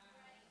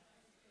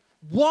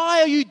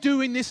 Why are you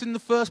doing this in the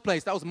first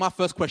place? That was my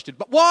first question.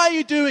 But why are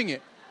you doing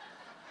it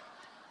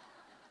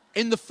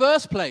in the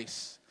first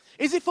place?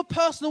 Is it for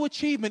personal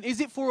achievement?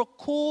 Is it for a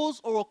cause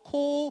or a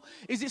call?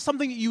 Is it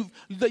something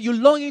that you're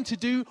longing to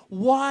do?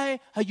 Why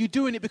are you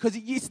doing it? Because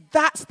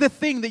that's the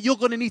thing that you're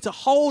going to need to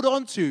hold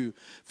on to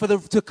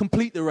to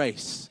complete the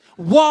race.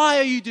 Why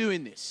are you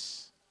doing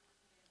this?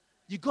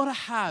 You've got to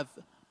have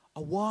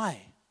a why.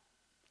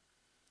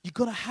 You've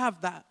got to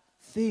have that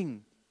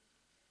thing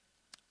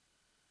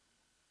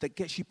that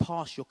gets you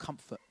past your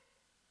comfort.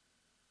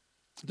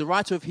 The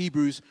writer of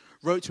Hebrews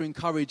wrote to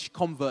encourage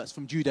converts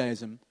from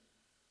Judaism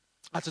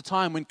at a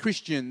time when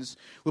Christians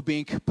were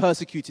being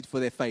persecuted for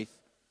their faith.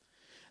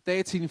 They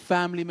had seen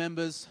family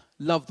members,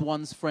 loved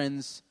ones,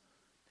 friends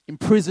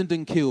imprisoned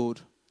and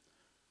killed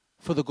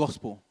for the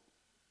gospel.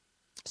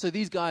 So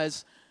these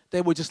guys,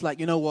 they were just like,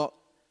 you know what?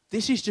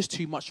 This is just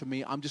too much for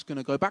me. I'm just going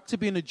to go back to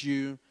being a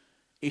Jew.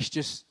 It's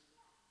just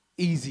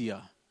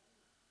easier.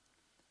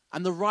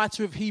 And the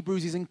writer of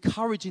Hebrews is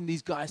encouraging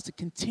these guys to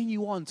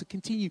continue on, to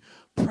continue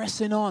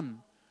pressing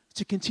on,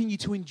 to continue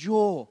to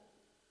endure.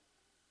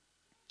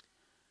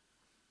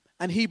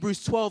 And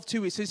Hebrews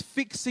 12:2, it says,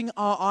 fixing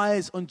our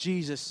eyes on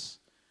Jesus,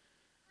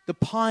 the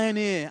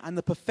pioneer and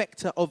the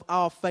perfecter of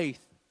our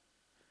faith.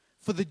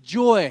 For the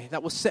joy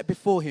that was set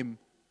before him,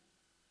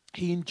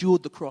 he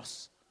endured the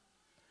cross,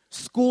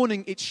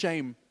 scorning its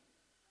shame,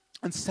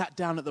 and sat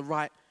down at the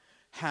right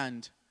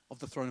hand of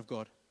the throne of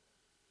God.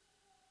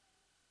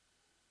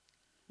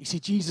 You see,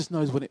 Jesus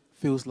knows what it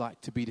feels like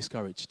to be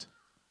discouraged.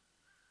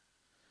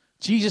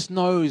 Jesus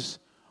knows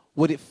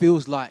what it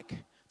feels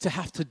like to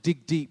have to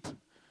dig deep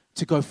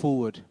to go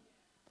forward.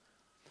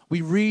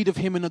 We read of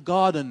him in a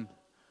garden,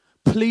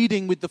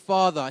 pleading with the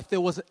Father if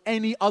there was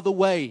any other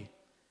way.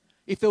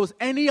 If there was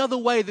any other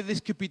way that this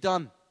could be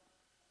done.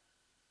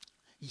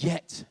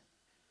 Yet,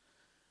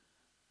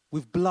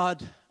 with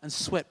blood and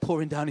sweat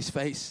pouring down his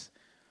face,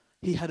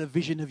 he had a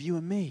vision of you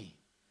and me.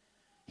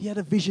 He had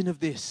a vision of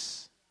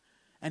this.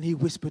 And he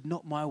whispered,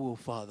 not my will,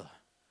 Father,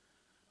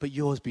 but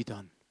yours be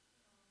done.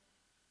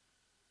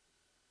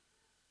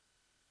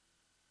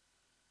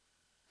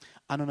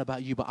 I don't know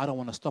about you, but I don't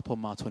want to stop on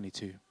mile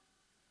 22.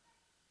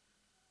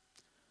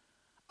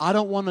 I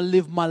don't want to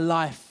live my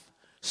life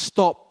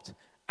stopped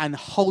and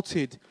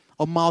halted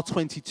on mile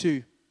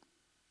 22.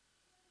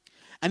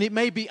 And it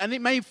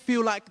may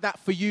feel like that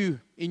for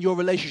you in your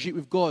relationship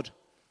with God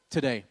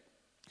today.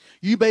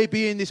 You may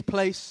be in this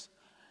place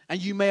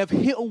and you may have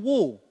hit a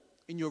wall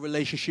in your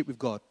relationship with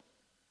God.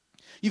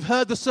 You've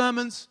heard the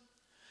sermons,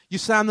 you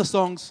sang the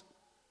songs,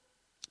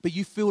 but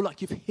you feel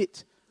like you've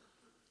hit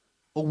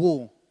a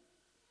wall.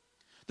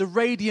 The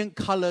radiant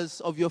colors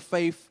of your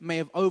faith may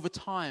have over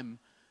time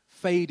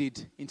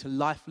faded into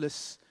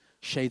lifeless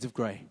shades of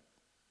gray.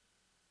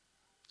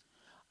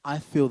 I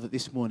feel that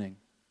this morning,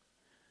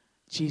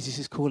 Jesus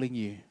is calling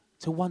you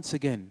to once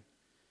again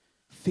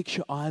fix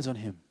your eyes on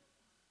him.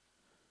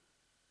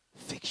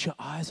 Fix your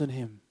eyes on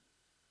him.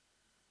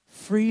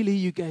 Freely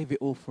you gave it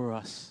all for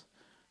us.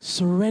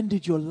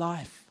 Surrendered your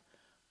life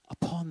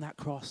upon that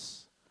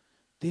cross.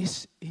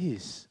 This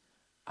is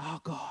our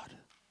God.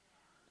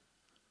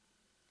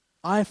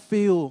 I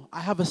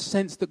have a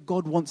sense that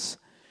God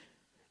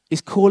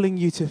is calling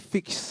you to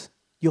fix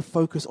your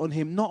focus on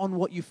him, not on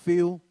what you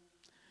feel,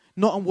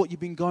 not on what you've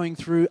been going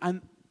through.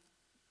 And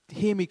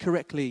hear me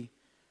correctly,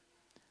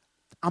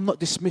 I'm not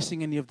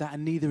dismissing any of that,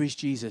 and neither is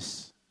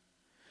Jesus.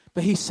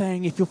 But he's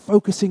saying if you're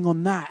focusing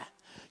on that,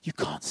 you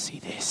can't see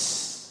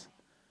this.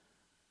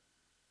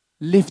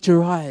 Lift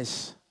your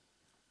eyes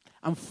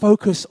and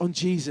focus on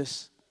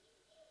Jesus.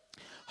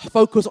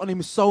 Focus on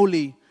him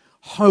solely,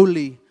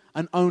 wholly,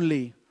 and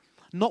only.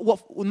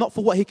 Not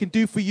for what he can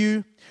do for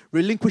you,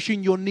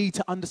 relinquishing your need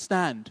to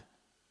understand.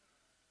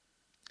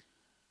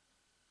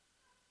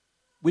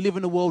 We live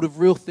in a world of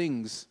real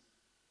things.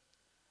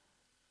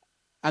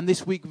 And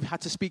this week we've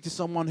had to speak to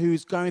someone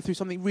who's going through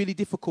something really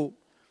difficult.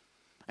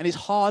 And it's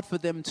hard for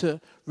them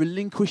to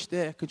relinquish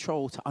their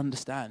control to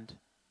understand.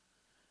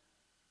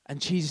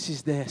 And Jesus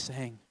is there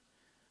saying,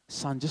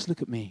 son, just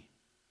look at me.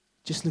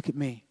 Just look at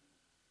me.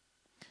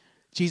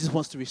 Jesus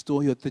wants to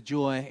restore the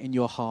joy in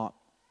your heart.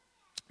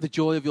 The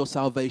joy of your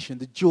salvation.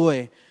 The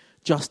joy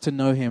just to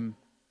know him.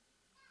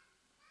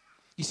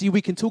 You see,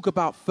 we can talk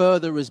about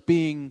further as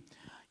being,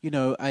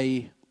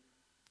 a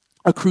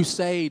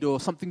crusade or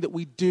something that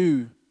we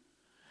do.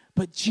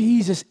 But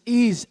Jesus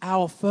is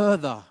our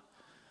further.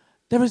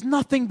 There is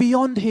nothing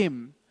beyond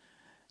him.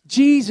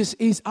 Jesus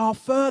is our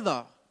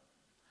further.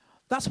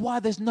 That's why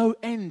there's no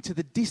end to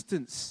the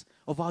distance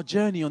of our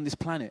journey on this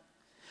planet.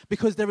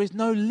 Because there is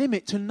no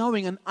limit to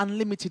knowing an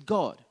unlimited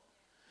God.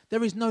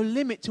 There is no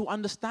limit to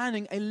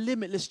understanding a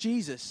limitless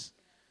Jesus.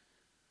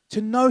 To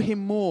know him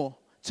more,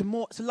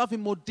 to love him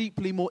more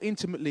deeply, more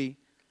intimately.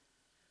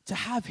 To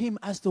have him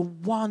as the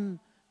one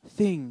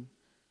thing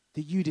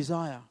that you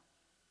desire.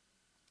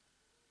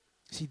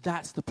 See,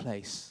 that's the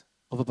place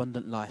of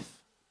abundant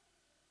life.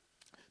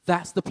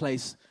 That's the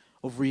place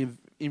of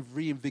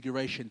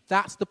reinvigoration.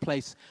 That's the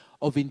place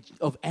of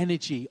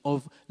energy,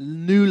 of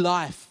new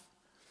life.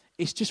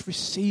 It's just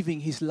receiving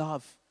his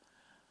love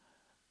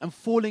and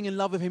falling in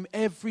love with him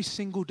every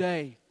single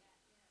day.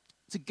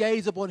 To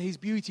gaze upon his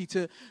beauty,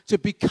 to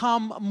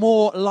become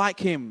more like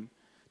him.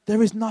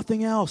 There is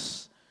nothing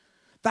else.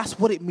 That's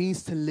what it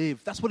means to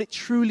live. That's what it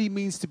truly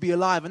means to be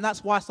alive. And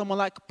that's why someone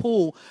like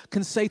Paul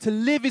can say to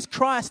live is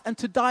Christ and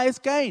to die is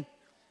gain.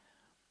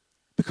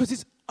 Because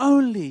it's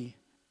only,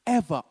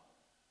 ever,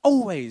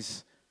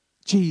 always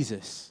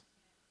Jesus.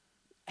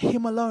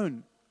 Him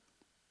alone.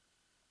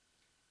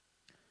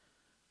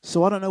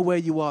 So I don't know where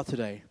you are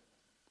today.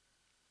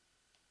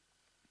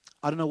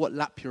 I don't know what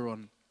lap you're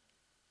on.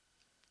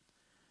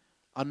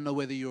 I don't know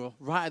whether you're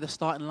right at the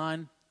starting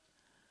line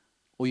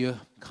or you're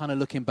kind of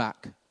looking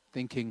back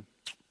thinking,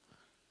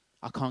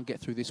 I can't get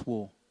through this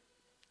wall.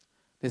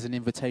 There's an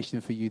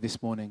invitation for you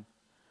this morning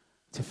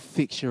to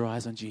fix your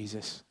eyes on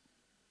Jesus.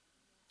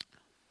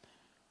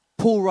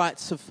 Paul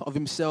writes of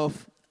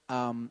himself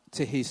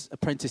to his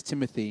apprentice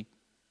Timothy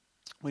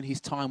when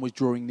his time was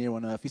drawing near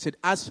on earth. He said,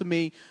 as for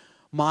me,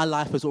 my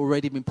life has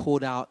already been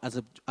poured out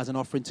as an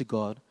offering to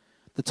God.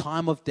 The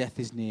time of death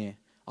is near.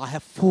 I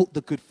have fought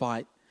the good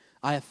fight.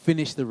 I have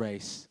finished the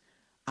race.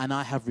 And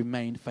I have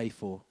remained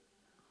faithful.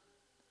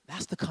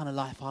 That's the kind of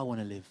life I want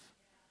to live.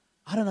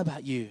 I don't know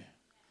about you,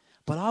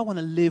 but I want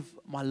to live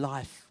my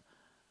life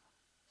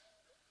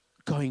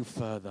going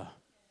further.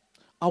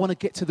 I want to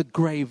get to the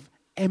grave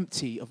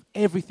empty of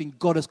everything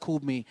God has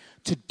called me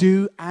to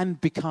do and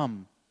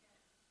become.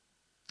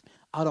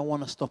 I don't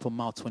want to stop on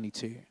mile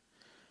 22.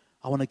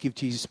 I want to give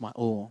Jesus my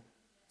all.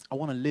 I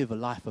want to live a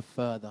life of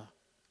further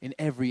in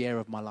every area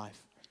of my life.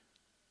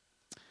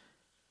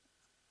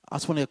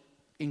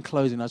 In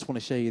closing, I just want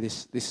to share you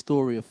this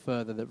story of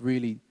further that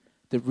really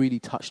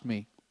touched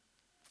me.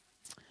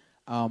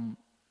 And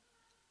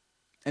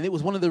it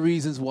was one of the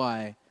reasons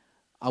why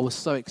I was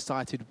so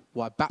excited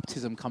why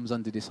baptism comes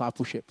under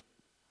discipleship.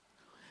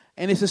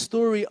 And it's a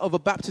story of a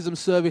baptism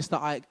service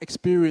that I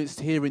experienced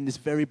here in this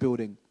very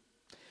building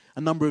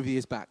a number of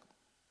years back.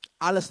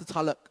 Alison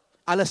Tulloch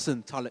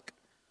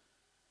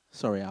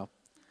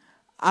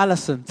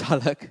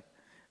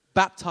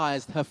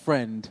baptized her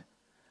friend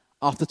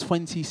after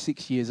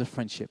 26 years of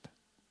friendship.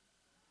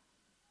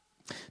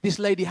 This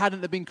lady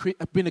hadn't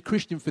been a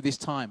Christian for this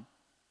time.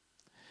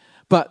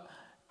 But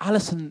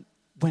Alison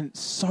went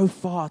so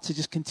far to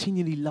just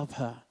continually love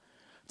her,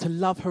 to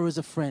love her as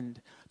a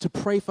friend, to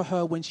pray for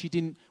her when she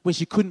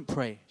couldn't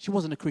pray. She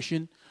wasn't a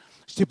Christian.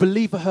 To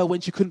believe for her when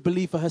she couldn't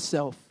believe for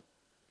herself.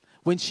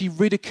 When she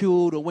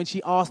ridiculed or when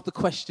she asked the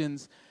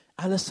questions,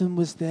 Alison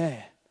was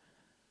there,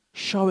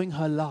 showing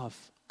her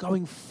love,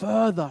 going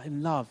further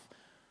in love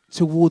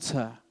towards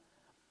her.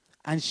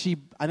 And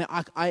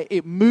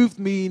it moved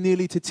me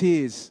nearly to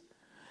tears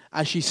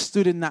as she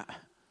stood in that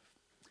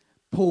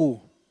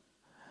pool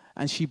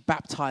and she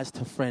baptized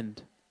her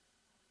friend.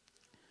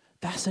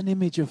 That's an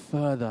image of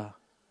further.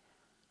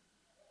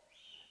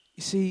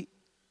 You see,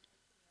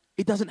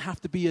 it doesn't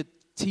have to be a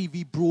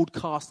TV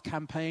broadcast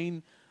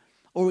campaign,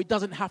 or you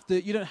don't have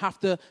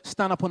to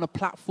stand up on a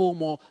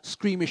platform or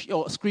scream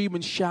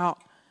and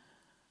shout.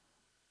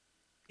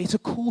 It's a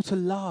call to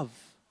love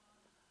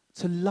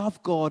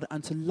God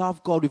and to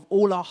love God with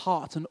all our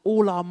heart and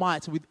all our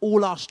might, with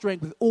all our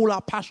strength, with all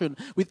our passion,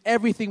 with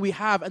everything we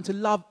have, and to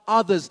love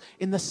others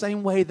in the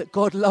same way that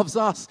God loves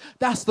us.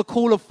 That's the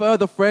call of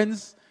further,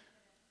 friends.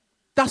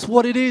 That's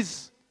what it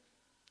is.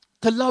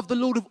 To love the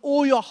Lord with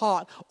all your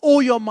heart,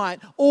 all your might,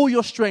 all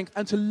your strength,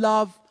 and to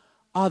love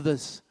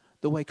others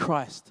the way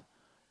Christ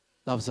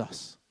loves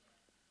us.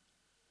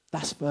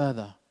 That's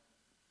further.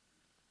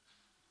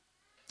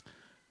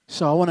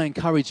 So I want to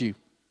encourage you.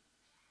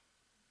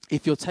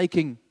 If you're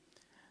taking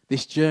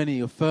this journey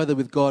of further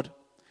with God,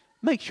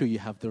 make sure you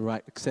have the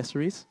right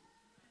accessories.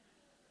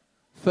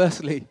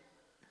 Firstly,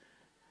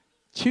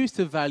 choose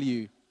to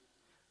value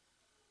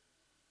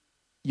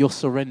your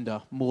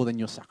surrender more than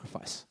your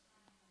sacrifice.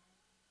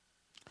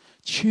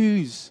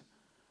 Choose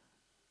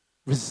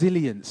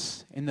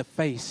resilience in the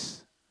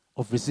face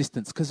of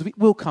resistance, because it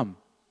will come.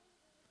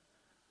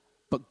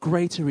 But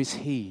greater is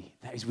He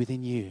that is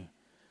within you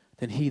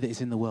than he that is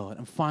in the world.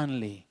 And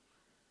finally,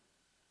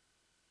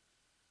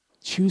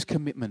 choose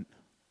commitment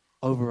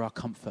over our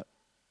comfort,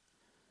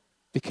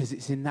 because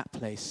it's in that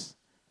place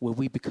where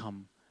we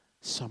become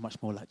so much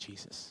more like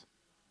Jesus.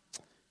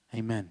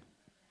 Amen.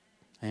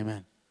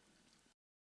 Amen.